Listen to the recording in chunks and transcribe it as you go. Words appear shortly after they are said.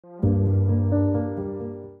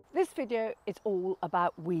video is all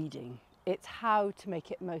about weeding. It's how to make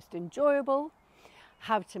it most enjoyable,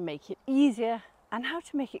 how to make it easier, and how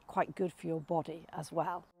to make it quite good for your body as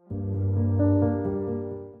well.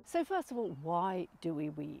 So first of all, why do we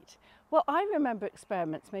weed? Well, I remember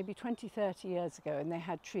experiments maybe 20, 30 years ago, and they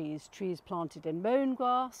had trees planted in mown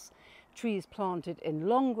grass, trees planted in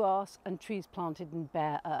long grass, and trees planted in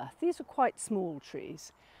bare earth. These were quite small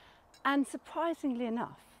trees. And surprisingly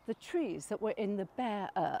enough, the trees that were in the bare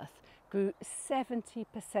earth grew 70%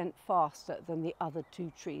 faster than the other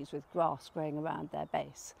two trees with grass growing around their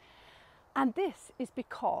base. And this is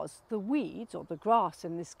because the weeds, or the grass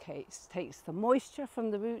in this case, takes the moisture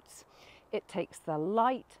from the roots, it takes the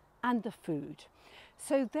light and the food.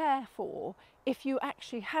 So therefore, if you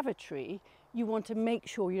actually have a tree, you want to make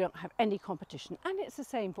sure you don't have any competition. And it's the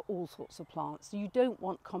same for all sorts of plants. You don't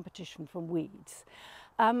want competition from weeds.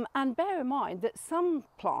 And bear in mind that some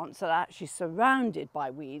plants that are actually surrounded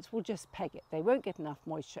by weeds will just peg it. They won't get enough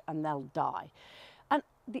moisture and they'll die. And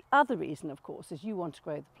the other reason, of course, is you want to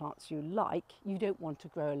grow the plants you like. You don't want to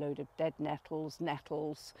grow a load of dead nettles,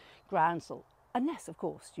 groundsel, unless, of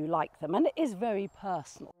course, you like them. And it is very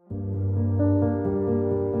personal.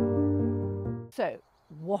 So,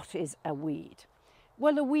 what is a weed?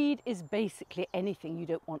 Well, a weed is basically anything you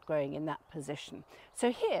don't want growing in that position.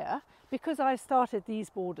 So here, because I started these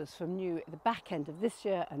borders from new at the back end of this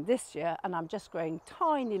year, and I'm just growing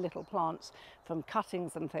tiny little plants from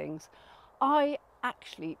cuttings and things, I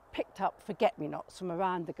actually picked up forget-me-nots from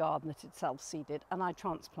around the garden that had self-seeded, and I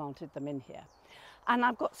transplanted them in here. And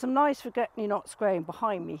I've got some nice forget-me-nots growing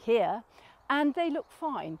behind me here, and they look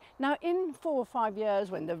fine. Now, in 4 or 5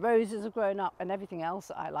 years, when the roses have grown up and everything else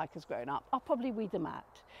that I like has grown up, I'll probably weed them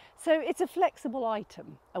out. So it's a flexible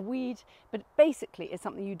item, a weed, but basically it's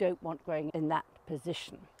something you don't want growing in that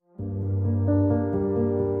position.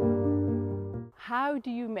 How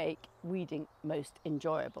do you make weeding most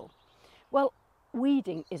enjoyable? Well,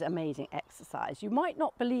 weeding is amazing exercise. You might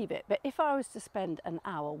not believe it, but if I was to spend an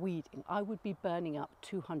hour weeding, I would be burning up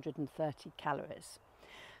 230 calories.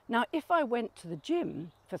 Now, if I went to the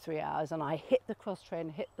gym for 3 hours and I hit the cross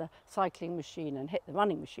trainer, hit the cycling machine and hit the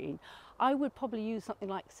running machine, I would probably use something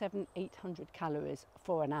like 700-800 calories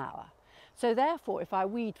for an hour. So therefore, if I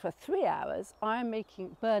weed for 3 hours, I'm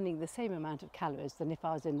burning the same amount of calories than if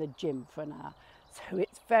I was in the gym for an hour. So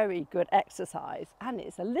it's very good exercise, and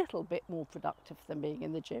it's a little bit more productive than being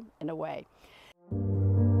in the gym in a way.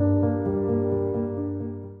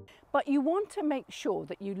 But you want to make sure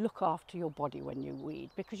that you look after your body when you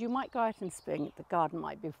weed, because you might go out in spring, the garden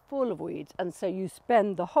might be full of weeds, and so you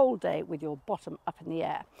spend the whole day with your bottom up in the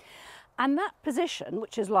air. And that position,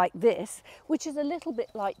 which is like this, which is a little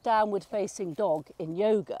bit like downward facing dog in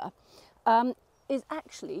yoga, is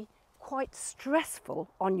actually quite stressful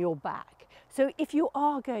on your back. So if you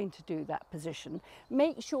are going to do that position,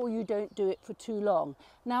 make sure you don't do it for too long.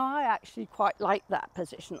 Now, I actually quite like that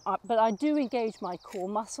position, but I do engage my core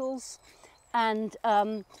muscles, and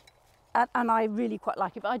I really quite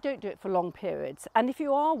like it, but I don't do it for long periods. And if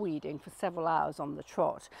you are weeding for several hours on the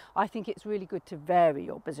trot, I think it's really good to vary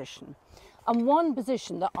your position. And one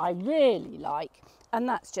position that I really like, and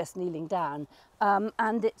that's just kneeling down,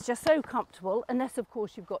 and it's just so comfortable, unless of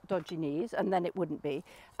course you've got dodgy knees, and then it wouldn't be.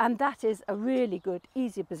 And that is a really good,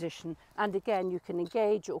 easy position. And again, you can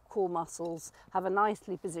engage your core muscles, have a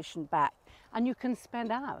nicely positioned back, and you can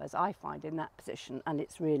spend hours, I find, in that position, and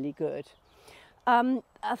it's really good.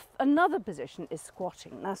 Another position is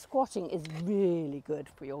squatting. Now, squatting is really good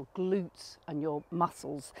for your glutes and your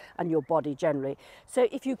muscles and your body generally. So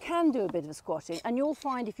if you can do a bit of squatting, and you'll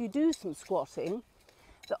find if you do some squatting,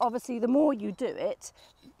 that obviously the more you do it,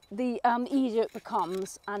 the easier it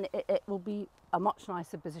becomes, and it will be a much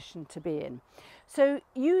nicer position to be in. So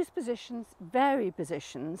use positions, vary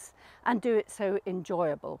positions, and do it so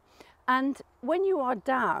enjoyable. And when you are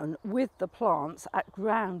down with the plants at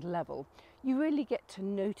ground level, you really get to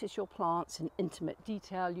notice your plants in intimate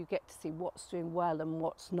detail. You get to see what's doing well and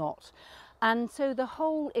what's not. And so the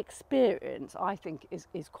whole experience, I think, is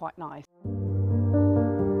quite nice.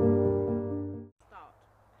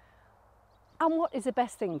 And what is the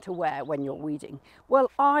best thing to wear when you're weeding?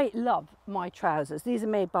 Well, I love my trousers. These are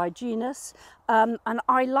made by Genus, and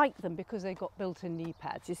I like them because they've got built-in knee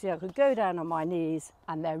pads. You see, I could go down on my knees,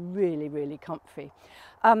 and they're really, really comfy.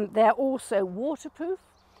 They're also waterproof,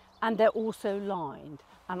 and they're also lined.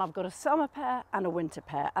 And I've got a summer pair and a winter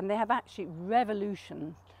pair, and they have actually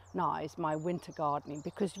revolutionised my winter gardening,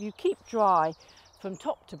 because if you keep dry from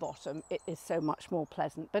top to bottom, it is so much more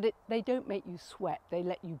pleasant. But they don't make you sweat, they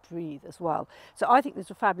let you breathe as well. So I think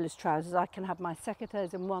these are fabulous trousers. I can have my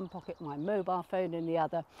secateurs in one pocket, my mobile phone in the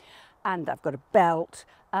other, and I've got a belt.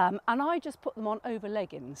 And I just put them on over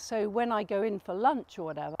leggings. So when I go in for lunch or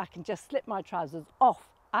whatever, I can just slip my trousers off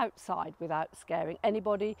outside without scaring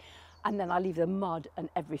anybody, and then I leave the mud and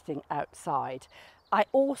everything outside. I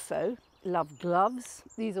also love gloves.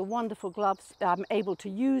 These are wonderful gloves. I'm able to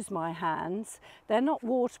use my hands. They're not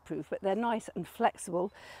waterproof, but they're nice and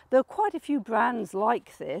flexible. There are quite a few brands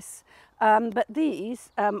like this, but these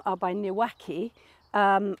are by Niwaki,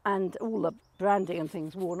 and all the branding and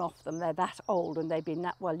things worn off them. They're that old and they've been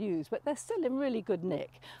that well used, but they're still in really good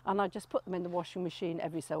nick. And I just put them in the washing machine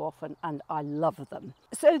every so often, and I love them.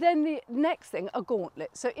 So then the next thing are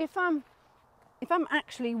gauntlets. So if I'm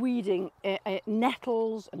actually weeding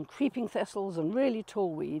nettles and creeping thistles and really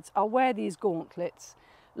tall weeds, I'll wear these gauntlets,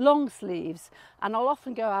 long sleeves, and I'll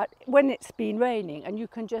often go out when it's been raining and you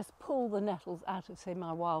can just pull the nettles out of, say,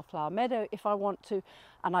 my wildflower meadow if I want to,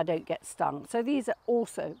 and I don't get stung. So these are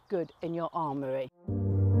also good in your armoury.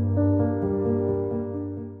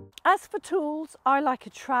 As for tools, I like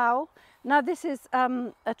a trowel. Now this is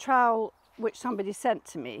a trowel which somebody sent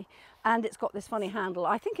to me, and it's got this funny handle.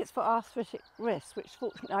 I think it's for arthritic wrists, which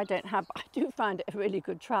fortunately I don't have, but I do find it a really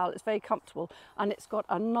good trowel. It's very comfortable, and it's got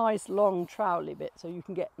a nice long trowely bit, so you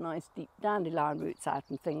can get nice deep dandelion roots out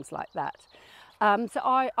and things like that. So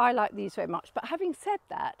I like these very much. But having said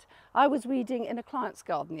that, I was weeding in a client's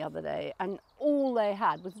garden the other day, and all they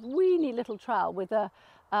had was a weeny little trowel with a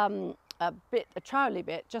trowely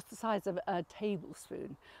bit just the size of a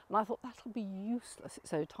tablespoon, and I thought that'll be useless, it's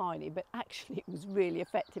so tiny, but actually it was really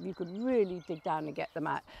effective. You could really dig down and get them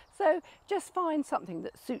out. So just find something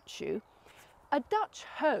that suits you. A Dutch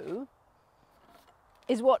hoe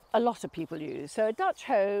is what a lot of people use. So a Dutch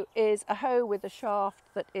hoe is a hoe with a shaft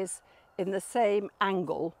that is in the same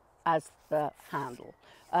angle as the handle.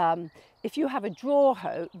 If you have a draw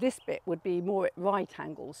hoe, this bit would be more at right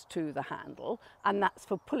angles to the handle, and that's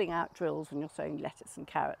for pulling out drills when you're sowing lettuce and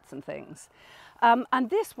carrots and things. And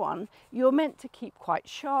this one, you're meant to keep quite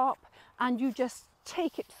sharp, and you just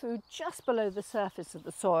take it through just below the surface of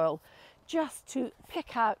the soil, just to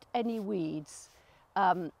pick out any weeds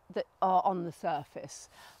that are on the surface.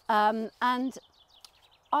 And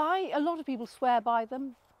a lot of people swear by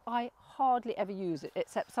them. I hardly ever use it,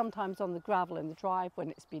 except sometimes on the gravel in the drive when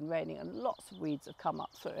it's been raining and lots of weeds have come up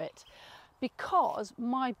through it, because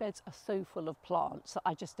my beds are so full of plants that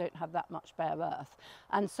I just don't have that much bare earth.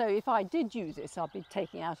 And so if I did use this, I'd be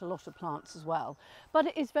taking out a lot of plants as well. But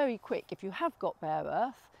it is very quick. If you have got bare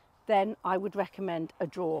earth, then I would recommend a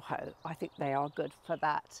draw hoe. I think they are good for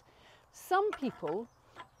that. Some people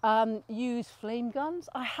use flame guns.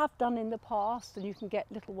 I have done in the past, and you can get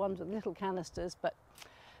little ones with little canisters, but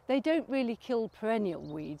they don't really kill perennial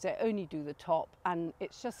weeds, they only do the top, and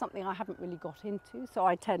it's just something I haven't really got into, so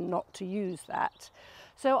I tend not to use that.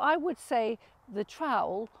 So I would say the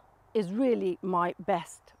trowel is really my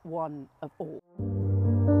best one of all.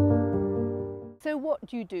 So what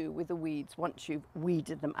do you do with the weeds once you've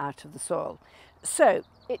weeded them out of the soil? So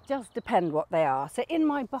it does depend what they are. So in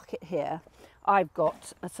my bucket here, I've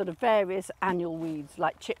got a sort of various annual weeds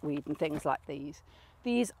like chickweed and things like these.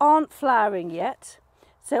 These aren't flowering yet,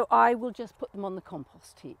 so I will just put them on the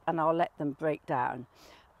compost heap and I'll let them break down.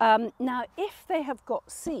 Now, if they have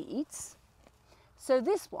got seeds, so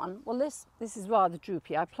this one, well, this is rather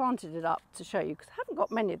droopy. I planted it up to show you because I haven't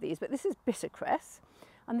got many of these, but this is bittercress,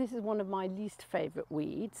 and this is one of my least favourite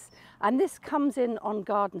weeds. And this comes in on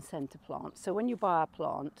garden centre plants. So when you buy a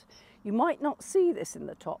plant, you might not see this in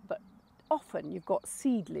the top, but often you've got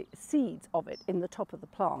seeds of it in the top of the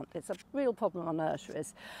plant. It's a real problem on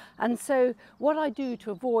nurseries. And so what I do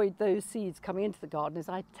to avoid those seeds coming into the garden is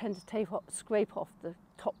I tend to scrape off the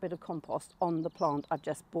top bit of compost on the plant I've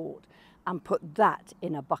just bought and put that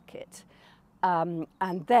in a bucket. And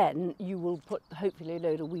then you will put hopefully a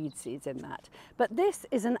load of weed seeds in that. But this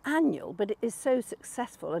is an annual, but it is so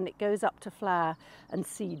successful and it goes up to flower and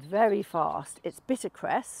seed very fast. It's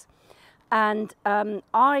bittercress. And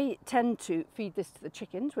I tend to feed this to the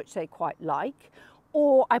chickens, which they quite like,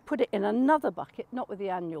 or I put it in another bucket, not with the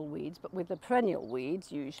annual weeds, but with the perennial weeds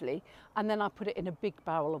usually, and then I put it in a big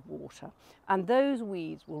barrel of water. And those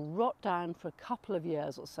weeds will rot down for a couple of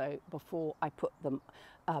years or so before I put them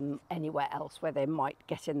anywhere else where they might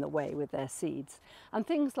get in the way with their seeds. And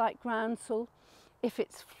things like groundsel, if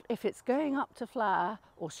it's going up to flower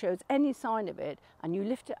or shows any sign of it and you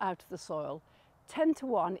lift it out of the soil, 10 to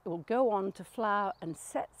 1, it will go on to flower and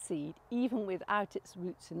set seed even without its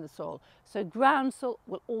roots in the soil. So groundsel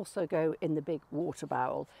will also go in the big water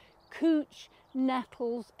barrel. Couch,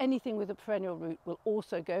 nettles, anything with a perennial root will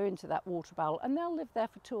also go into that water barrel, and they'll live there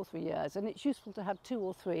for 2 or 3 years, and it's useful to have 2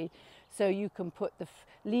 or 3 so you can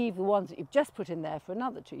leave the ones that you've just put in there for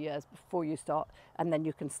another 2 years before you start, and then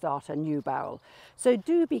you can start a new barrel. So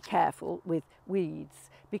do be careful with weeds,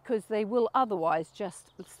 because they will otherwise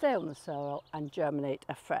just stay on the soil and germinate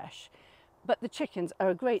afresh. But the chickens are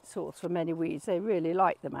a great source for many weeds. They really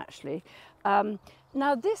like them, actually.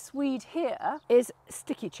 Now this weed here is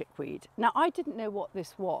sticky chickweed. Now I didn't know what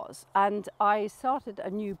this was, and I started a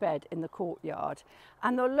new bed in the courtyard,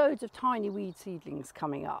 and there were loads of tiny weed seedlings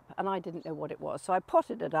coming up, and I didn't know what it was. So I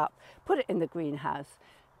potted it up, put it in the greenhouse,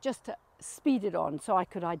 just to speed it on so I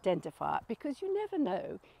could identify it, because you never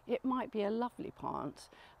know, it might be a lovely plant,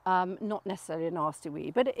 not necessarily a nasty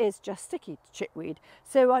weed, but it is just sticky chickweed.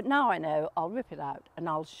 So now I know, I'll rip it out and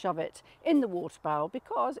I'll shove it in the water barrel,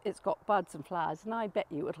 because it's got buds and flowers, and I bet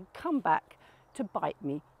you it'll come back to bite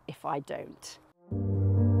me if I don't.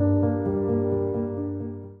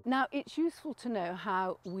 Now it's useful to know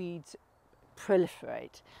how weeds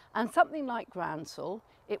proliferate, and something like groundsel,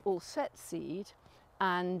 it will set seed,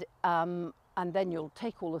 and then you'll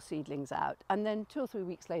take all the seedlings out, and then 2 or 3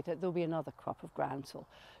 weeks later there'll be another crop of groundsel.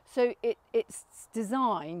 So it's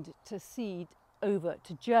designed to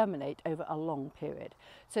to germinate over a long period.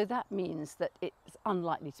 So that means that it's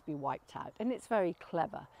unlikely to be wiped out, and it's very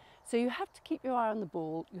clever. So you have to keep your eye on the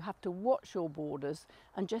ball, you have to watch your borders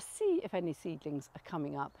and just see if any seedlings are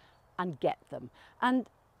coming up and get them. And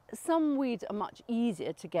some weeds are much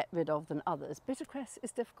easier to get rid of than others. Bittercress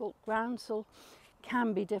is difficult, groundsel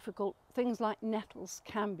can be difficult, things like nettles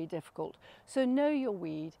can be difficult. So know your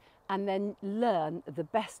weed and then learn the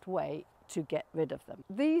best way to get rid of them.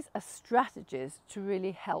 These are strategies to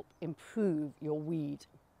really help improve your weed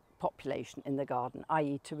population in the garden,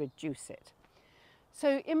 i.e. to reduce it.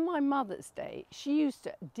 So in my mother's day, she used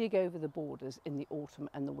to dig over the borders in the autumn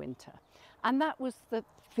and the winter. And that was the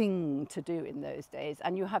thing to do in those days.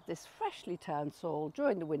 And you have this freshly turned soil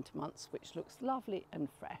during the winter months, which looks lovely and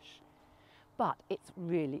fresh. But it's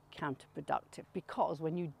really counterproductive, because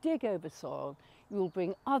when you dig over soil, you will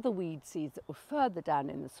bring other weed seeds that were further down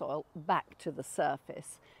in the soil back to the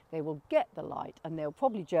surface. They will get the light, and they'll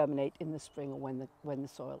probably germinate in the spring or when the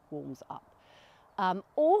soil warms up.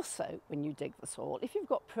 Also, when you dig the soil, if you've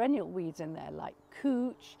got perennial weeds in there like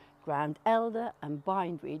couch, ground elder and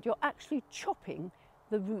bindweed, you're actually chopping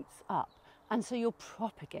the roots up, and so you're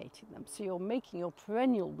propagating them. So you're making your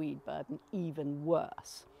perennial weed burden even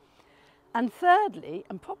worse. And thirdly,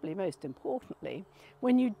 and probably most importantly,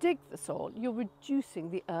 when you dig the soil, you're reducing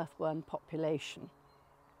the earthworm population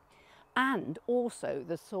and also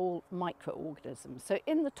the soil microorganisms. So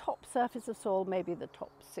in the top surface of soil, maybe the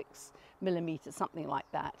top 6 millimetres, something like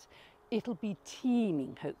that, it'll be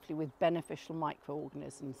teeming, hopefully, with beneficial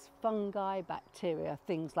microorganisms, fungi, bacteria,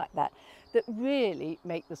 things like that, that really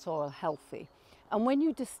make the soil healthy. And when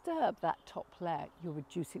you disturb that top layer, you're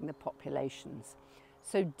reducing the populations.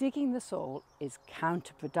 So digging the soil is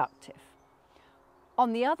counterproductive.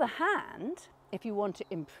 On the other hand, if you want to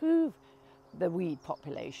improve the weed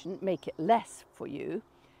population, make it less for you,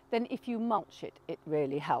 then if you mulch it, it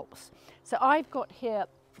really helps. So I've got here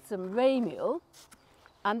some rameal,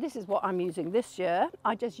 and this is what I'm using this year.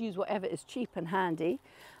 I just use whatever is cheap and handy.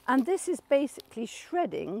 And this is basically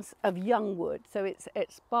shreddings of young wood. So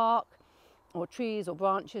it's bark or trees or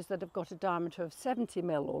branches that have got a diameter of 70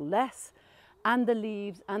 mil or less, and the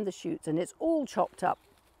leaves and the shoots, and it's all chopped up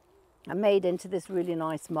and made into this really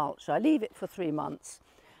nice mulch. I leave it for 3 months,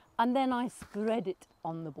 and then I spread it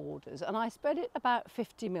on the borders, and I spread it about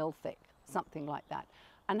 50 mil thick, something like that.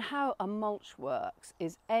 And how a mulch works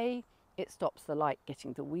is A, it stops the light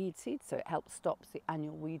getting the weed seeds, so it helps stop the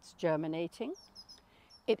annual weeds germinating.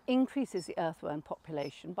 It increases the earthworm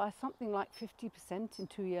population by something like 50% in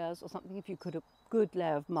 2 years or something, if you put a good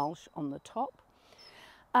layer of mulch on the top.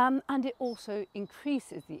 And it also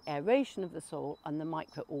increases the aeration of the soil and the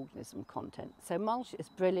microorganism content. So mulch is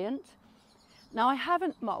brilliant. Now I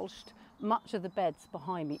haven't mulched much of the beds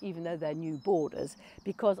behind me, even though they're new borders,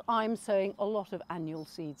 because I'm sowing a lot of annual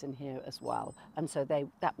seeds in here as well, and so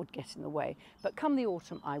that would get in the way. But come the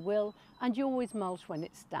autumn I will, and you always mulch when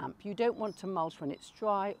it's damp. You don't want to mulch when it's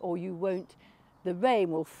dry, or the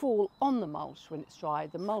rain will fall on the mulch when it's dry,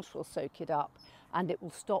 the mulch will soak it up, and it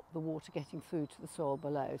will stop the water getting through to the soil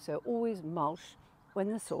below. So always mulch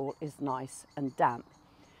when the soil is nice and damp.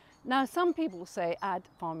 Now some people say add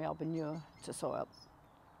farmyard manure to soil,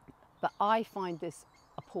 but I find this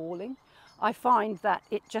appalling. I find that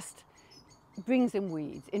it just brings in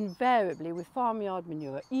weeds. Invariably with farmyard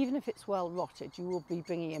manure, even if it's well rotted, you will be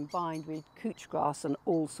bringing in bindweed, couch grass and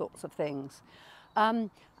all sorts of things.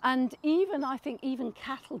 And even, I think, even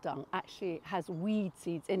cattle dung actually has weed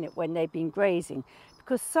seeds in it when they've been grazing,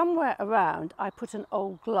 because somewhere around I put an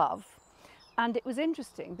old glove, and it was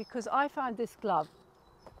interesting because I found this glove,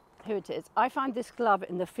 here it is, I found this glove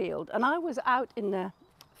in the field, and I was out in the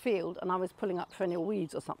field and I was pulling up perennial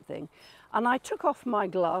weeds or something, and I took off my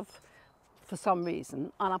glove for some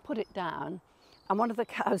reason and I put it down, and one of the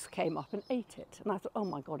cows came up and ate it, and I thought, oh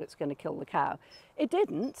my God, it's going to kill the cow. It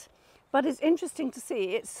didn't, but it's interesting to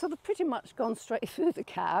see it's sort of pretty much gone straight through the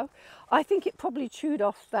cow. I think it probably chewed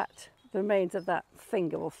off the remains of that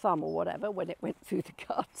finger or thumb or whatever when it went through the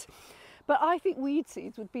gut. But I think weed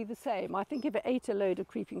seeds would be the same. I think if it ate a load of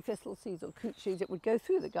creeping thistle seeds or cooch seeds, it would go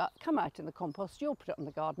through the gut, come out in the compost, you'll put it on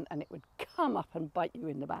the garden, and it would come up and bite you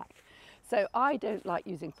in the back. So I don't like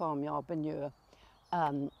using farmyard manure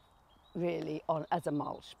really as a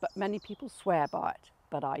mulch, but many people swear by it,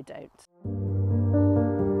 but I don't.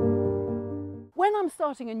 When I'm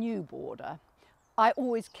starting a new border, I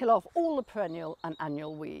always kill off all the perennial and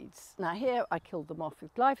annual weeds. Now here I killed them off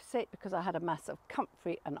with glyphosate because I had a mass of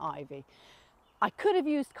comfrey and ivy. I could have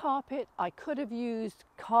used carpet, I could have used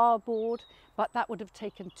cardboard, but that would have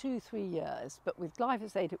taken 2-3 years. But with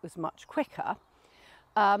glyphosate it was much quicker,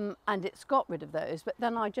 and it's got rid of those. But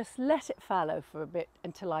then I just let it fallow for a bit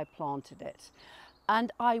until I planted it.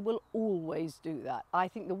 And I will always do that. I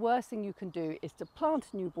think the worst thing you can do is to plant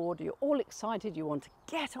a new border, you're all excited, you want to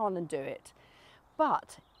get on and do it.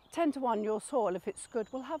 But 10 to 1, your soil, if it's good,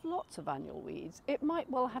 will have lots of annual weeds. It might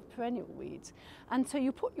well have perennial weeds. And so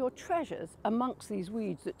you put your treasures amongst these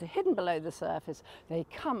weeds that are hidden below the surface. They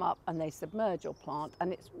come up and they submerge your plant.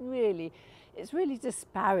 And it's really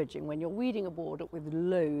disparaging when you're weeding a border with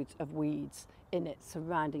loads of weeds in it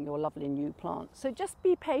surrounding your lovely new plant. So just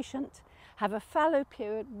be patient, have a fallow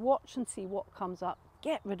period, watch and see what comes up,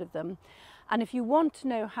 get rid of them. And if you want to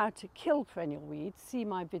know how to kill perennial weeds, see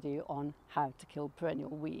my video on how to kill perennial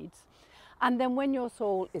weeds. And then when your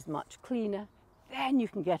soil is much cleaner, then you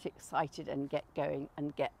can get excited and get going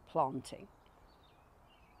and get planting.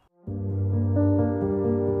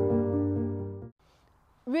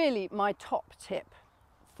 Really, my top tip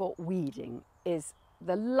for weeding is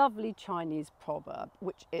the lovely Chinese proverb,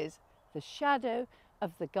 which is, the shadow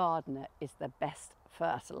of the gardener is the best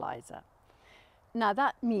fertilizer. Now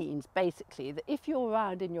that means basically that if you're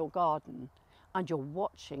around in your garden and you're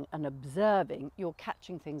watching and observing, you're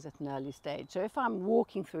catching things at an early stage. So if I'm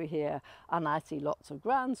walking through here and I see lots of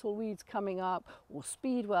groundsel weeds coming up or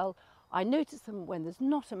speedwell, I notice them when there's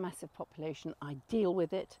not a massive population, I deal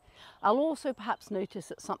with it. I'll also perhaps notice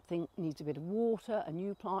that something needs a bit of water, a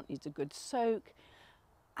new plant needs a good soak.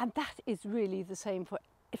 And that is really the same for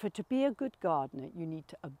to be a good gardener, you need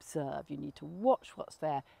to observe, you need to watch what's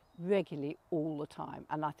there regularly all the time.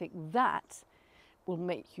 And I think that will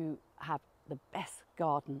make you have the best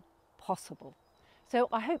garden possible. So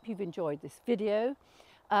I hope you've enjoyed this video.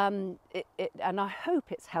 And I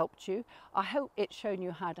hope it's helped you. I hope it's shown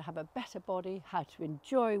you how to have a better body, how to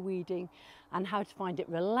enjoy weeding, and how to find it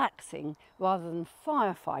relaxing rather than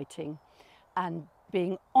firefighting and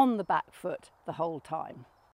being on the back foot the whole time.